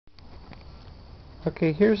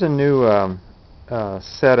Okay, here's a new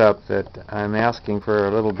setup that I'm asking for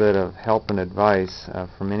a little bit of help and advice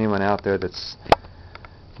from anyone out there that's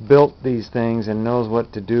built these things and knows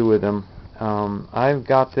what to do with them. I've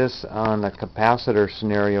got this on a capacitor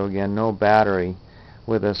scenario again, no battery,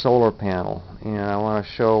 with a solar panel, and I want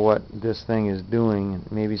to show what this thing is doing.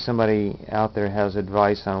 Maybe somebody out there has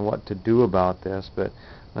advice on what to do about this, but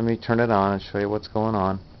let me turn it on and show you what's going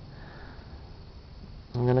on.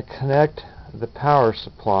 I'm going to connect the power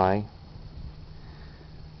supply,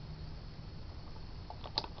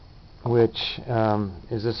 which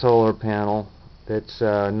is a solar panel that's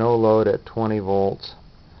no load at 20 volts.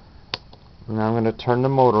 Now I'm going to turn the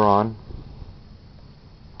motor on.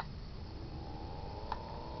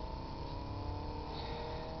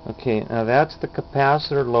 Okay, now that's the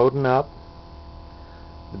capacitor loading up,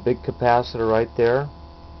 the big capacitor right there.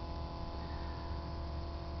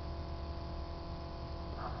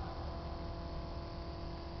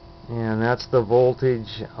 And that's the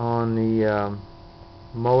voltage on the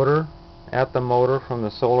motor, at the motor from the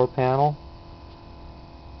solar panel.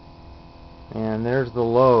 And there's the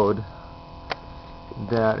load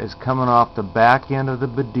that is coming off the back end of the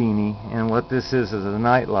Bedini. And what this is a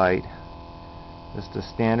night light, just a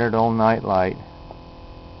standard old night light.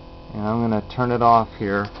 And I'm going to turn it off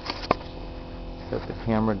here. Set the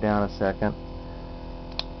camera down a second.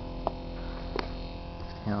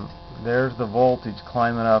 And there's the voltage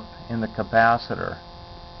climbing up in the capacitor,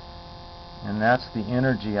 and that's the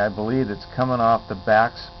energy, I believe, that's coming off the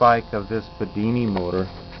back spike of this Bedini motor.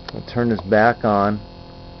 I'll turn this back on,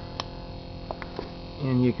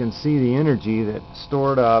 and you can see the energy that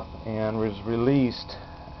stored up and was released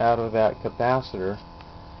out of that capacitor.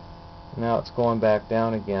 Now it's going back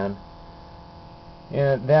down again,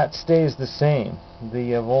 and that stays the same.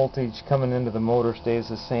 The voltage coming into the motor stays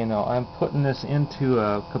the same. Now I'm putting this into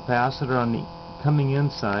a capacitor on the coming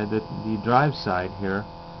inside, the drive side here.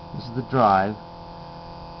 This is the drive,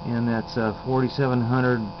 and that's a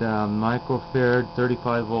 4700 microfarad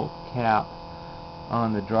 35 volt cap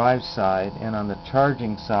on the drive side. And on the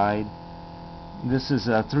charging side, this is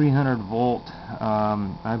a 300 volt,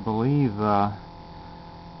 I believe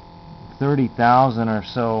 30,000 or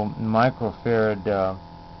so microfarad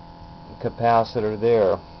capacitor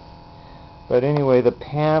there. But anyway, the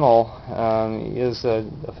panel is a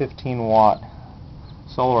 15 watt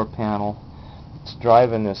solar panel. It's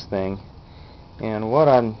driving this thing, and what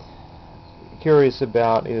I'm curious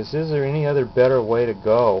about is there any other better way to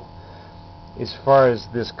go as far as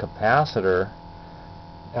this capacitor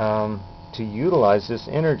to utilize this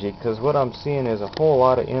energy? Because what I'm seeing is a whole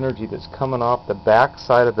lot of energy that's coming off the back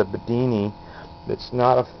side of the Bedini that's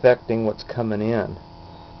not affecting what's coming in.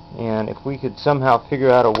 And if we could somehow figure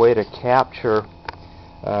out a way to capture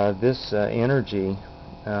this energy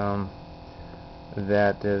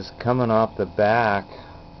that is coming off the back,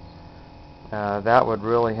 that would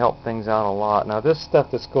really help things out a lot. Now this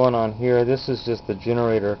stuff that's going on here, this is just the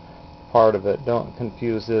generator part of it. Don't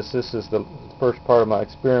confuse this. This is the first part of my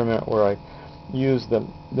experiment where I use the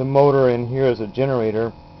motor in here as a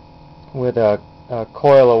generator with a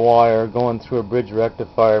coil of wire going through a bridge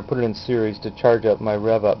rectifier, put it in series to charge up my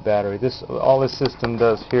rev up battery. All this system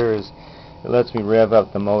does here is it lets me rev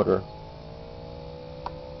up the motor,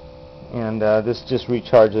 and this just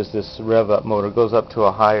recharges this rev up motor. It goes up to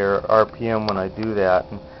a higher RPM when I do that.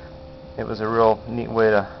 And it was a real neat way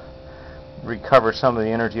to recover some of the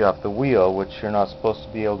energy off the wheel, which you're not supposed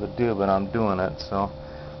to be able to do, but I'm doing it.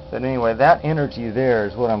 But anyway, that energy there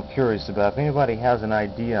is what I'm curious about. If anybody has an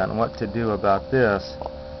idea on what to do about this,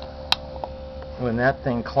 when that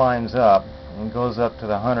thing climbs up and goes up to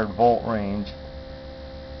the 100 volt range,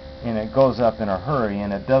 and it goes up in a hurry,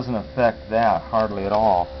 and it doesn't affect that hardly at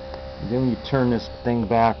all. And then you turn this thing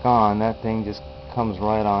back on, that thing just comes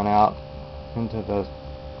right on out into the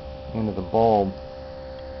bulb.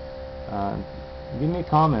 Give me a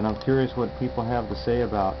comment. I'm curious what people have to say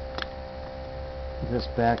about this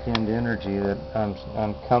back end energy that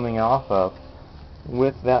I'm coming off of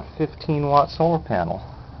with that 15 watt solar panel.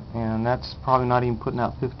 And that's probably not even putting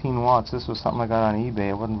out 15 watts. This was something I got on eBay.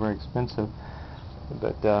 It wasn't very expensive,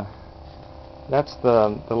 but that's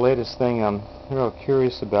the latest thing I'm real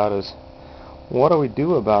curious about, is what do we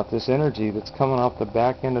do about this energy that's coming off the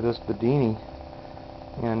back end of this Bedini?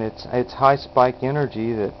 And it's high spike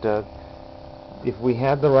energy that if we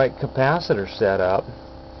had the right capacitor set up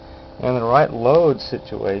and the right load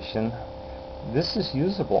situation, this is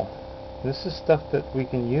usable. This is stuff that we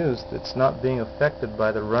can use that's not being affected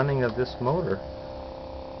by the running of this motor.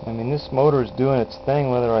 I mean, this motor is doing its thing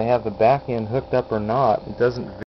whether I have the back end hooked up or not. It doesn't